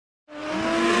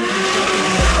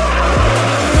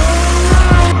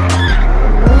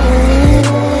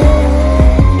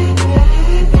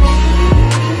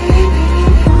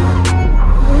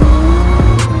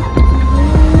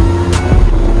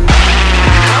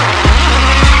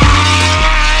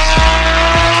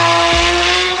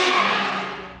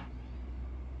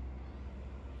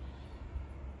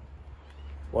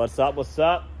What's up, what's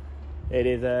up? It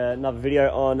is another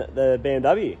video on the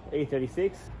BMW E36.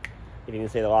 If you didn't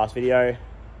see the last video,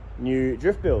 new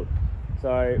drift build.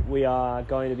 So we are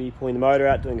going to be pulling the motor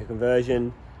out, doing a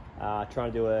conversion,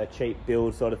 trying to do a cheap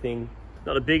build sort of thing.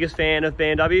 Not the biggest fan of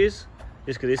BMWs,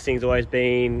 just because this thing's always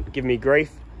been giving me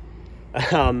grief.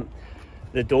 The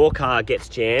door car gets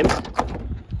jammed,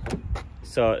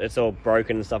 so it's all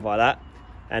broken and stuff like that.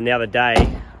 And the other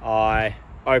day, I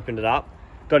opened it up,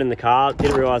 got in the car,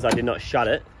 didn't realise I did not shut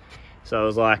it. So it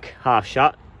was like half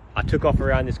shut. I took off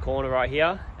around this corner right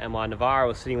here, and my Navara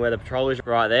was sitting where the Patrol is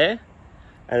right there.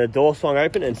 And the door swung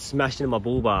open and smashed into my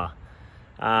bull bar.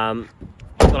 But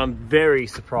I'm very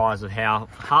surprised of how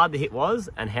hard the hit was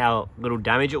and how little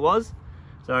damage it was.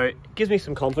 So it gives me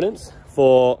some confidence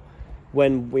for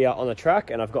when we are on the track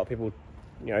and I've got people,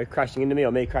 you know, crashing into me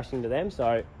or me crashing into them.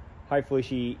 So hopefully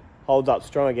she holds up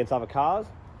strong against other cars.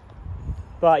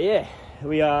 But yeah,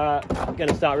 we are going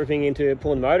to start ripping into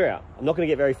pulling the motor out. I'm not going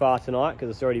to get very far tonight because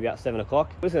it's already about 7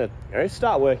 o'clock. We're just going to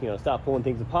start working on it, start pulling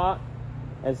things apart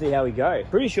and see how we go.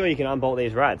 Pretty sure you can unbolt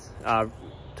these rads,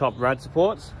 top rad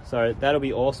supports. So that'll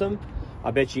be awesome. I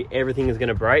bet you everything is going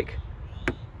to break.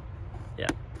 Yeah,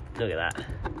 look at that.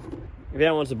 If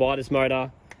anyone wants to buy this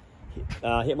motor,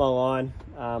 hit my line,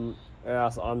 or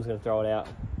else I'm just going to throw it out.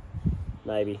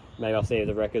 Maybe I'll see if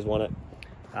the wreckers want it.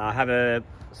 I have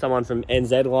someone from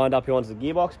NZ lined up who wants a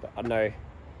gearbox, but I don't know,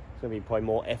 it's going to be probably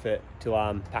more effort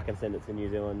to pack and send it to New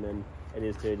Zealand than it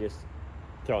is to just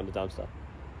throw it in the dumpster.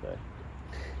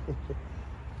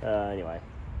 So anyway,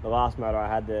 the last motor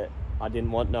I had that I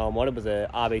didn't want, no one wanted, was a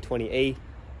RB20E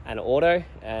and an auto,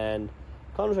 and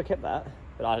kind of wish I kept that,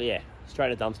 but yeah,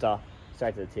 straight to the dumpster,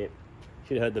 straight to the tip.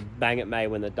 Should have heard the bang it made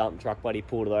when the dump truck buddy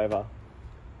pulled it over.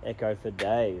 Echo for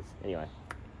days. Anyway,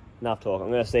 enough talk.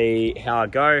 I'm going to see how I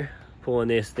go pulling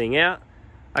this thing out.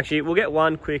 Actually, we'll get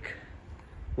one quick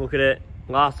look at it,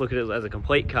 last look at it as a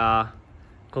complete car,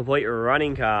 complete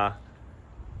running car,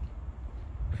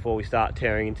 before we start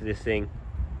tearing into this thing,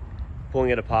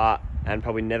 pulling it apart, and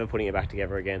probably never putting it back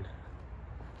together again.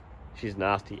 She's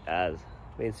nasty as.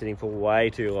 Been sitting for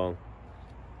way too long.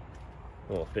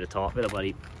 Oh, bit of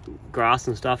bloody grass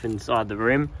and stuff inside the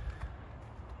rim.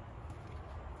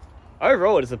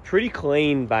 Overall, it's a pretty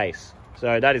clean base,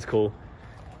 so that is cool.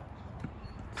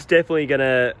 It's definitely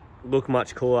gonna look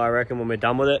much cooler, I reckon, when we're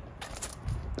done with it.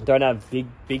 Don't have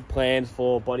big plans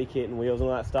for body kit and wheels and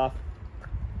all that stuff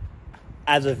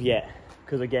as of yet,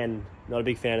 because again, not a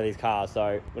big fan of these cars.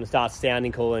 So when it starts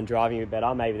sounding cooler and driving a bit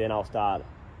better, maybe then I'll start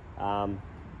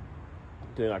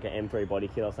doing like an M3 body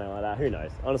kit or something like that. Who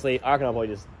knows? Honestly, I reckon I'll probably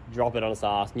just drop it on its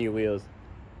ass, new wheels,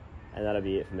 and that'll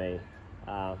be it for me.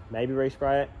 Maybe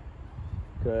respray it,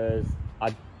 because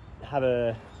I've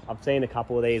seen a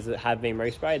couple of these that have been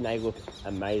resprayed and they look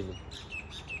amazing.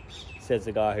 Says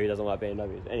the guy who doesn't like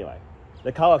BMWs. Anyway,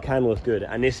 the colour can look good,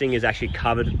 and this thing is actually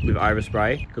covered with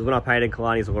overspray, because when I painted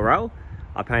Kalani's Laurel,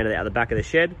 I painted it out the back of the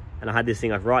shed, and I had this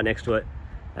thing like right next to it,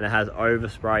 and it has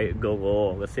overspray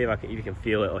galore. Let's see if you can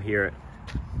feel it or hear it.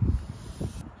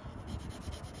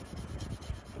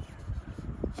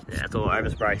 Yeah, it's all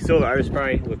overspray. Silver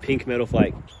overspray with pink metal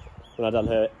flake. When I done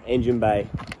her engine bay,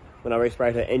 when I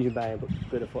resprayed her engine bay and put a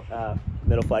bit of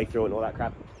metal flake through it and all that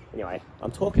crap. Anyway,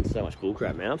 I'm talking so much bull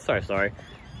crap, man. I'm so sorry.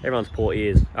 Everyone's poor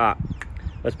ears. All right,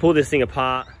 let's pull this thing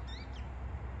apart.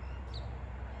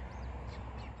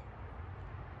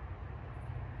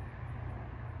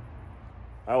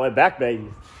 Oh, we're back, baby.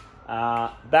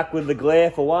 Back with the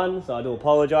glare for one, so I do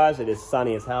apologise. It is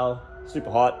sunny as hell,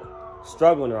 super hot,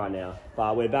 struggling right now.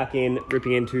 But we're back in,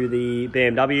 ripping into the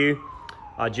BMW.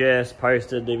 I just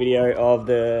posted the video of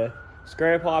the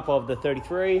scram pipe of the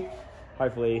 33.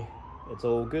 Hopefully it's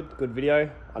all good video.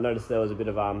 I noticed there was a bit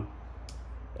of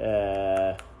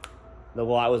the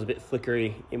light was a bit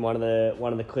flickery in one of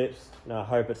the clips, and I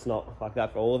hope it's not like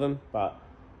that for all of them, but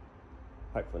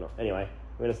hopefully not. Anyway,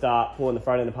 we're gonna start pulling the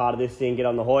front end apart of this thing, get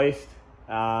on the hoist,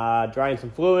 drain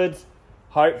some fluids,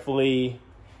 hopefully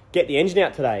get the engine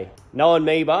out today. Knowing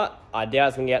me, but I doubt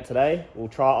it's gonna get out today. I'll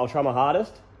try my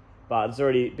hardest, but it's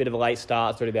already a bit of a late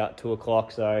start. It's already about 2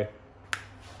 o'clock, so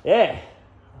yeah,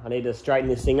 I need to straighten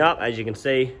this thing up. As you can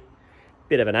see,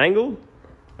 bit of an angle.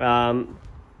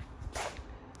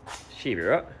 Should be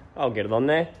right. I'll get it on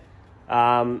there.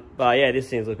 But yeah, this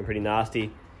thing's looking pretty nasty.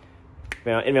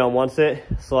 Now, anyone wants it,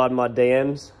 slide in my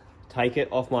DMs, take it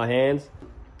off my hands.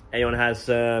 Anyone has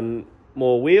some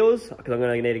more wheels, because I'm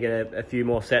going to need to get a few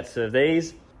more sets of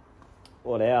these.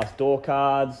 What else? Door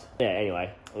cards. Yeah,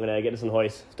 anyway, I'm going to get this on the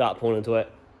hoist, start pulling into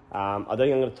it. I don't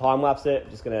think I'm going to time lapse it.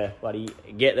 Just going to bloody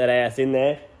get that ass in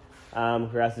there.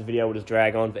 Or else this video will just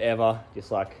drag on forever,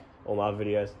 just like all my other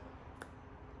videos.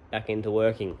 back into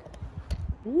working.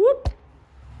 Whoop.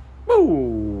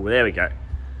 Woo, there we go.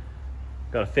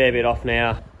 Got a fair bit off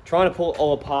now. Trying to pull it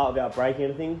all apart without breaking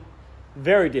anything,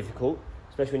 very difficult,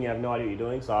 especially when you have no idea what you're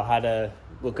doing. So I had to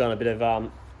look on a bit of,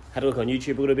 had to look on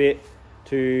YouTube a little bit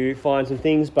to find some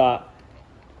things, but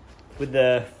with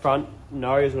the front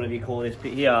nose, whatever you call this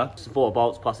bit here, it's 4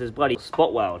 bolts plus this bloody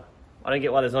spot weld. I don't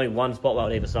get why there's only 1 spot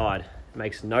weld either side. It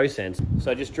makes no sense.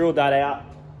 So I just drilled that out,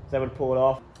 was able to pull it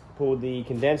off, pulled the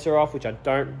condenser off, which I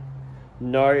don't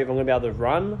know if I'm gonna be able to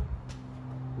run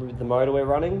with the motor we're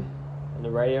running and the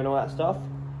radio and all that stuff.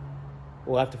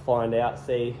 We'll have to find out,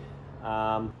 see.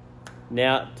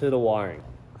 Now to the wiring.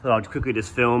 So I'll quickly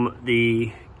just film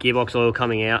the gearbox oil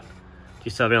coming out,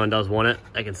 just so if anyone does want it,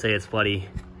 they can see it's bloody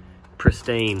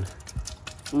pristine.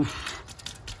 Oof.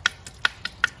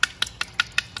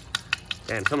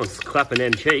 Damn, someone's clapping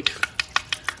them cheeks.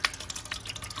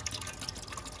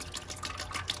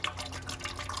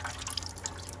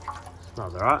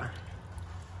 Smells alright.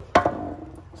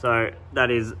 So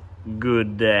that is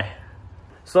good there.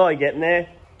 Slowly getting there.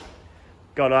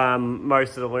 Got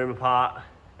most of the loom apart.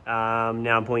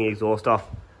 Now I'm pulling the exhaust off.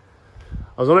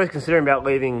 I was almost considering about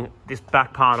leaving this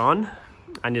back part on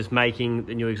and just making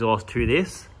the new exhaust to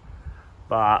this,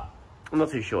 but I'm not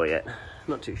too sure yet.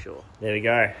 Not too sure. There we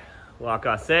go. Like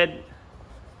I said,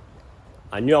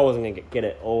 I knew I wasn't going to get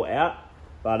it all out,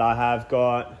 but I have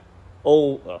got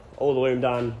all the loom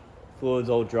done, fluids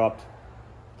all dropped,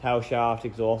 tail shaft,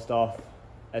 exhaust off.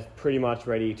 It's pretty much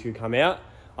ready to come out.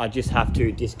 I just have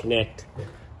to disconnect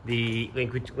the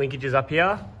linkages up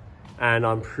here, and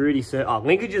I'm pretty certain,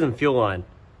 linkages and fuel line,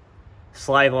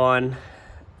 slave line,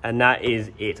 and that is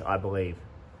it, I believe.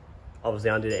 Obviously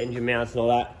undo the engine mounts and all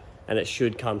that, and it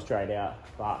should come straight out,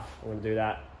 but I'm going to do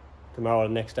that tomorrow or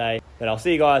the next day. But I'll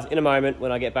see you guys in a moment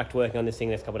when I get back to working on this thing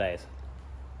next couple of days.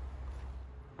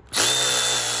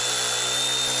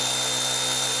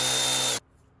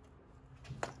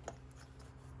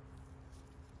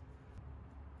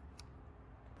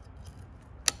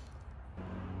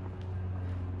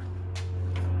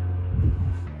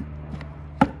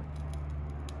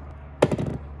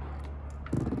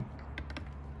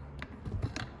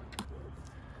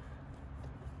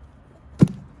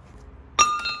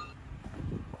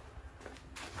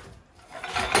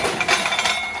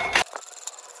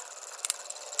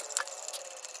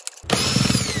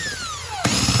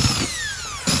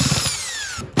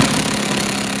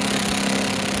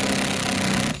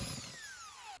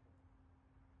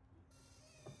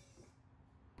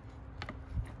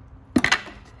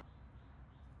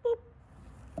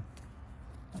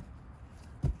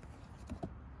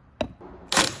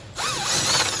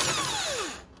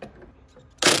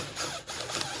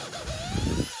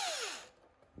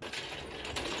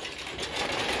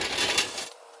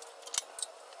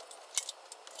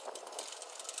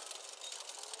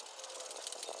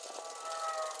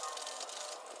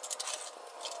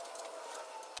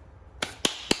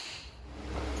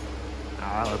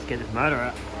 Alright, let's get this motor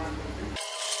out.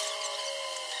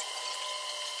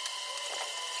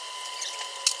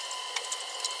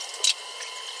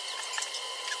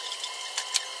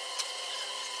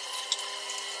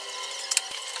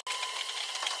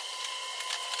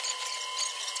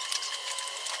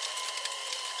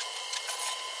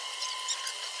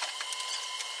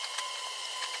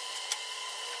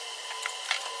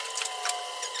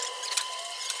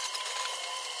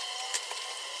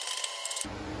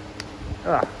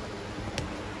 Ah.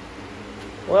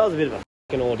 Well, that was a bit of a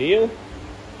fucking ordeal.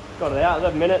 Got it out,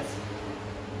 11 minutes.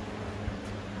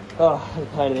 Oh,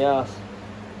 it's a pain in the ass.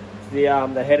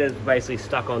 The header's basically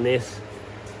stuck on this,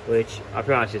 which I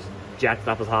pretty much just jacked it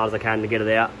up as hard as I can to get it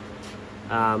out.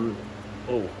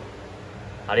 Oh,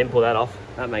 I didn't pull that off.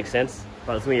 That makes sense.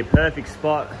 But it's going to be a perfect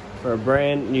spot for a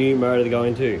brand new motor to go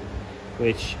into,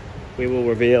 which we will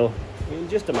reveal in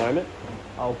just a moment.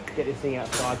 I'll get this thing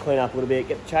outside, clean up a little bit,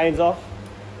 get the chains off,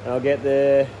 and I'll get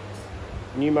the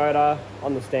new motor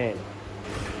on the stand.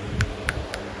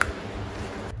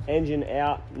 Engine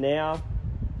out now,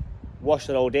 washed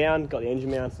it all down, got the engine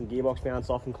mounts and gearbox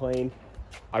mounts off and clean.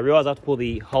 I realised I have to pull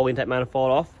the whole intake manifold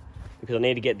off because I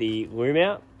need to get the loom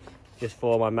out, just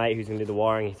for my mate who's going to do the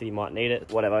wiring. He said he might need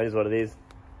it, whatever, it is what it is.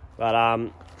 But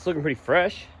it's looking pretty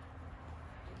fresh.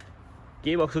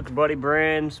 Gearbox looking body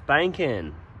brand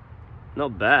spanking.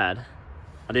 Not bad.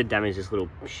 I did damage this little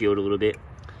shield a little bit,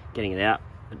 getting it out.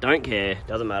 I don't care,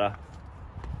 doesn't matter.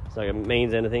 It's not like it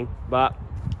means anything. But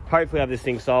hopefully have this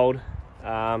thing sold.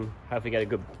 Hopefully get a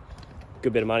good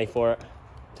bit of money for it.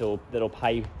 That'll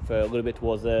pay for a little bit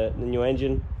towards the new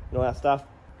engine and all that stuff.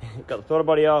 Got the throttle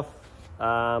body off.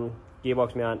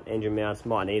 gearbox mount, engine mounts,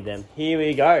 might need them. Here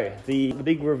we go, the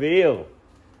big reveal.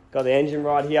 Got the engine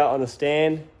right here on the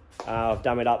stand. I've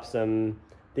dummied up some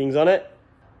things on it.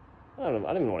 I don't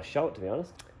even want to show it, to be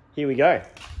honest. Here we go.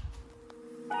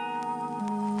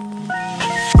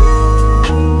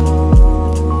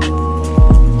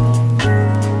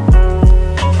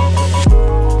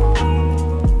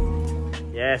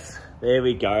 Yes, there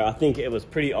we go. I think it was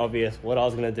pretty obvious what I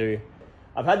was going to do.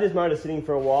 I've had this motor sitting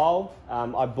for a while.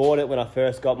 I bought it when I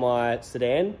first got my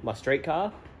sedan, my street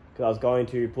car, because I was going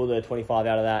to pull the 25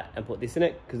 out of that and put this in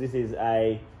it, because this is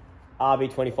a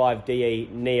RB25 DE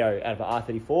Neo out of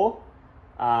an R34.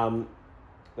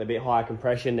 They're a bit higher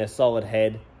compression, they're solid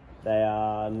head. They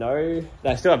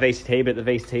still have VCT, but the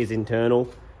VCT is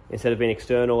internal instead of being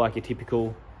external like your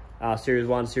typical Series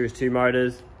 1, Series 2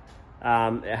 motors.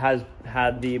 It has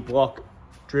had the block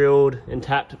drilled and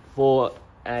tapped for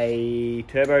a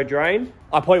turbo drain.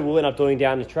 I probably will end up doing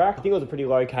down the track. I think it was a pretty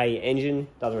low K engine,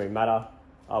 doesn't really matter.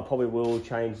 I probably will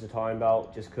change the timing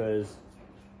belt just because,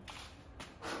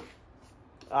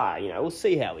 you know, we'll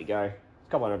see how we go. It's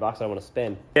a couple $100 I don't want to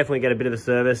spend. Definitely get a bit of a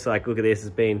service. Like, look at this,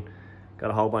 got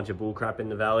a whole bunch of bull crap in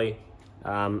the valley.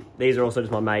 These are also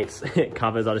just my mates'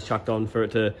 covers I just chucked on for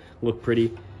it to look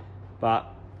pretty. But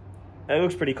it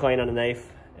looks pretty clean underneath.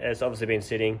 It's obviously been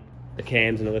sitting. The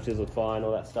cams and the lifters look fine,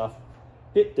 all that stuff.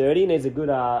 Bit dirty, needs a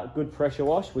good pressure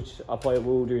wash, which I probably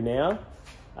will do now.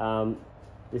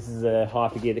 This is a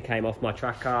hypergear that came off my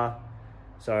track car.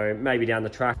 So maybe down the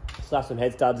track, slap some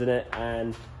head studs in it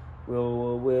and we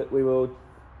will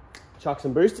chuck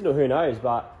some boost in, or who knows.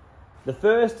 But the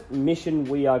first mission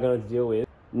we are going to deal with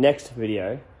next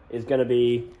video is going to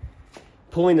be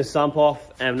pulling the sump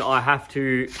off, and I have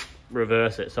to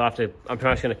reverse it. So I'm pretty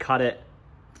much going to cut it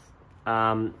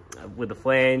with the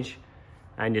flange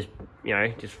and just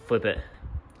flip it.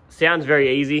 Sounds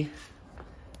very easy.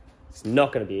 It's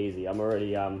not going to be easy. I'm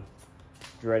already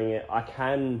dreading it. I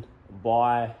can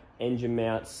buy engine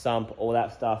mount, sump, all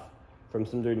that stuff from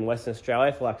some dude in Western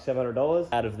Australia for like $700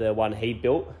 out of the one he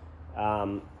built.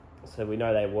 So we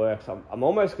know they work. So I'm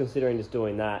almost considering just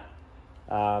doing that.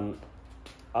 I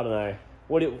don't know.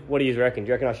 What do you reckon? Do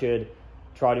you reckon I should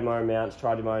try to do my own mounts,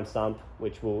 try to do my own sump,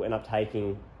 which will end up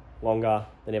taking longer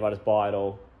than if I just buy it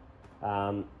all?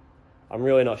 I'm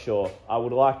really not sure. I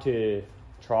would like to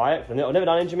try it. I've never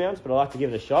done engine mounts, but I like to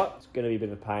give it a shot. It's going to be a bit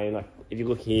of a pain. Like, if you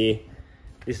look here,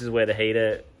 this is where the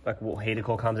heater, heater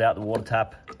core comes out. The water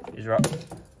tap is right.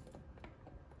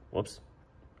 Whoops.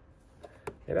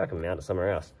 Maybe I can mount it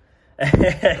somewhere else.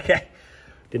 Okay.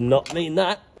 Did not mean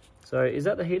that. So is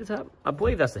that the heater tap? I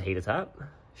believe that's the heater tap.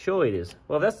 Surely it is.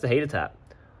 Well, if that's the heater tap,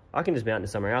 I can just mount it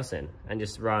somewhere else then and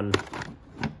just run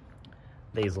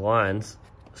these lines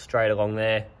straight along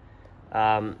there.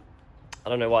 I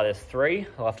don't know why there's three.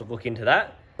 I'll have to look into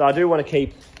that. So I do want to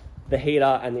keep the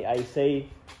heater and the AC,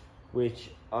 which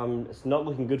it's not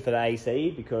looking good for the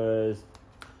AC because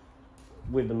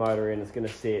with the motor in, it's going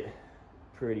to sit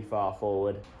pretty far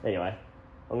forward. Anyway,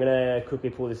 I'm going to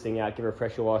quickly pull this thing out, give it a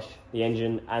pressure wash, the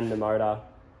engine and the motor.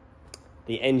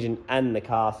 The engine and the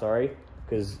car, sorry,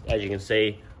 because as you can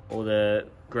see, all the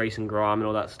grease and grime and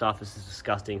all that stuff is just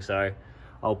disgusting. So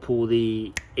I'll pull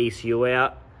the ECU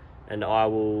out and I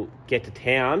will get to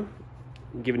town,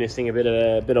 giving this thing a bit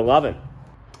of loving.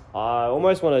 I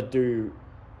almost want to do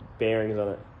bearings on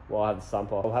it while I have the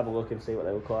sump off. I'll have a look and see what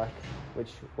they look like, which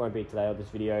won't be today on this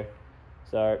video.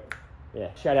 So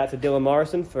yeah, shout out to Dylan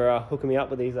Morrison for hooking me up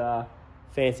with these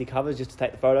fancy covers just to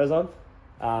take the photos on.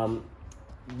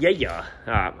 Yeah.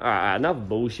 All right, enough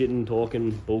bullshitting,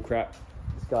 talking, bullcrap.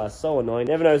 This guy's so annoying,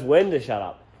 never knows when to shut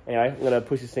up. Anyway, I'm gonna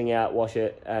push this thing out, wash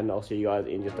it, and I'll see you guys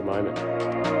in just a moment.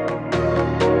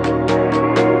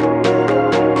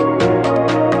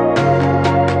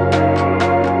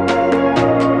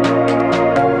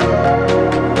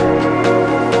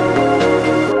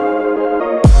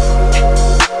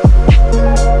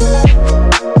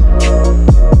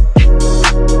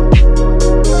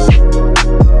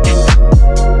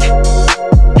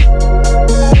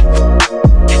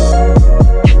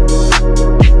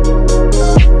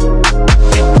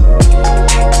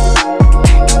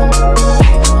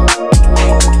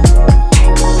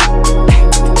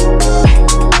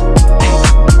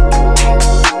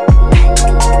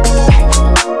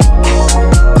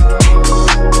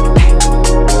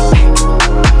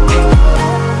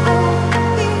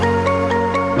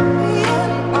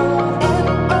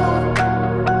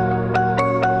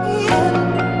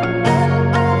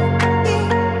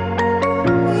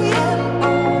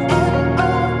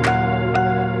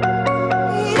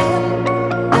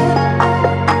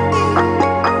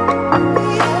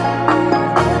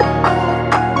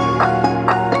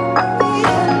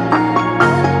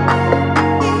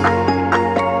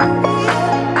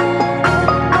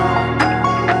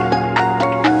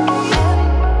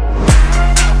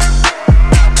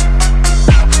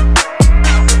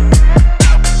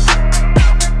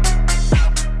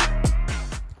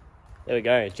 There we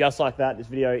go. Just like that, this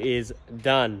video is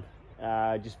done.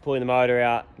 Just pulling the motor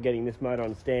out, getting this motor on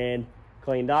the stand,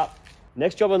 cleaned up.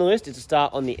 Next job on the list is to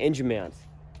start on the engine mounts.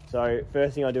 So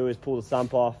first thing I do is pull the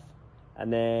sump off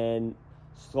and then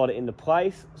slot it into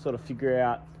place, sort of figure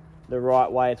out the right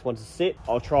way it's wants to sit.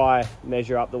 I'll try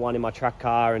measure up the one in my track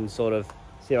car and sort of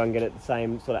see if I can get it the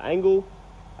same sort of angle.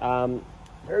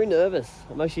 Very nervous.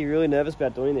 I'm actually really nervous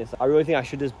about doing this. I really think I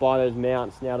should just buy those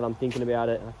mounts now that I'm thinking about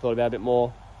it. I've thought about it a bit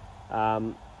more.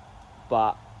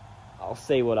 But I'll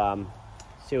see what I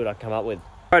come up with.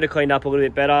 Motor cleaned up a little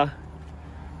bit better.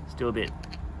 Still a bit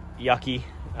yucky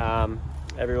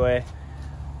everywhere.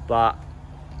 But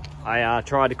I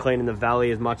tried to clean in the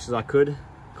valley as much as I could.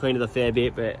 Cleaned it a fair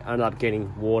bit, but I ended up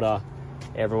getting water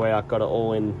everywhere. I got it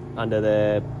all in under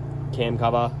the cam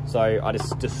cover, so I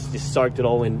just soaked it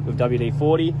all in with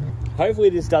WD-40. Hopefully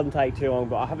this doesn't take too long,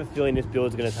 but I have a feeling this build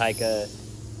is going to take a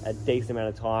decent amount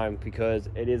of time because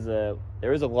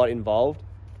there is a lot involved.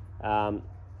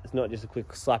 It's not just a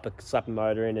quick slap a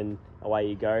motor in and away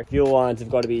you go. Fuel lines have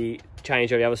got to be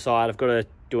changed on the other side. I've got to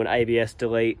do an ABS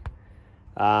delete.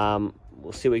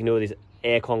 We'll see what we can do with these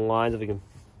aircon lines, if we can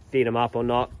feed them up or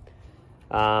not.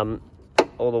 All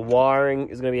the wiring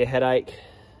is going to be a headache.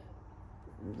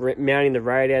 Mounting the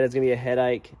radiator is going to be a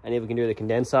headache, and if we can do the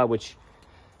condenser, which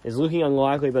is looking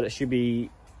unlikely, but it'd be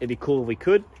cool if we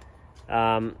could.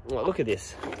 Look at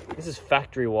this. This is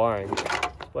factory wiring. It's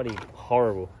bloody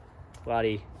horrible.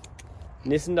 Bloody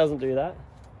Nissan doesn't do that.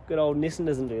 Good old Nissan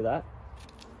doesn't do that.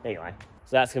 Anyway,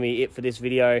 so that's going to be it for this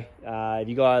video. If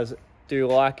you guys do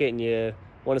like it and you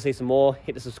want to see some more,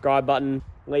 hit the subscribe button,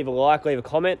 leave a like, leave a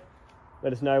comment.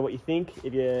 Let us know what you think.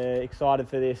 If you're excited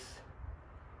for this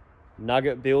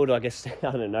nugget build, I guess,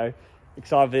 I don't know,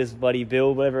 excited for this bloody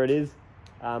build, whatever it is.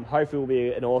 Hopefully it will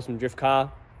be an awesome drift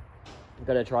car. I'm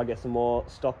going to try and get some more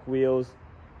stock wheels.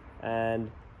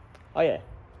 And, oh yeah,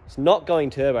 it's not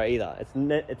going turbo either. It's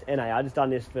NA. I just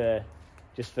done this for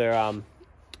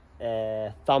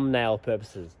thumbnail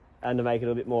purposes and to make it a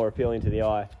little bit more appealing to the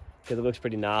eye, because it looks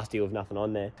pretty nasty with nothing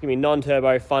on there. It's going to be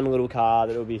non-turbo, fun little car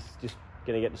that will be just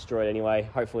going to get destroyed anyway.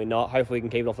 Hopefully not. Hopefully we can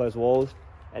keep it off those walls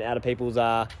and out of people's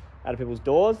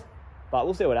doors. But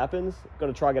we'll see what happens. Got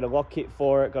to try and get a lock kit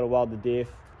for it. Got to weld the diff,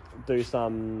 do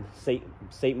some seat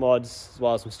mods as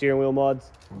well as some steering wheel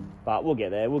mods. But we'll get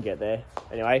there. We'll get there.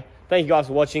 Anyway, thank you guys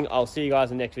for watching. I'll see you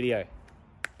guys in the next video.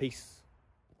 Peace.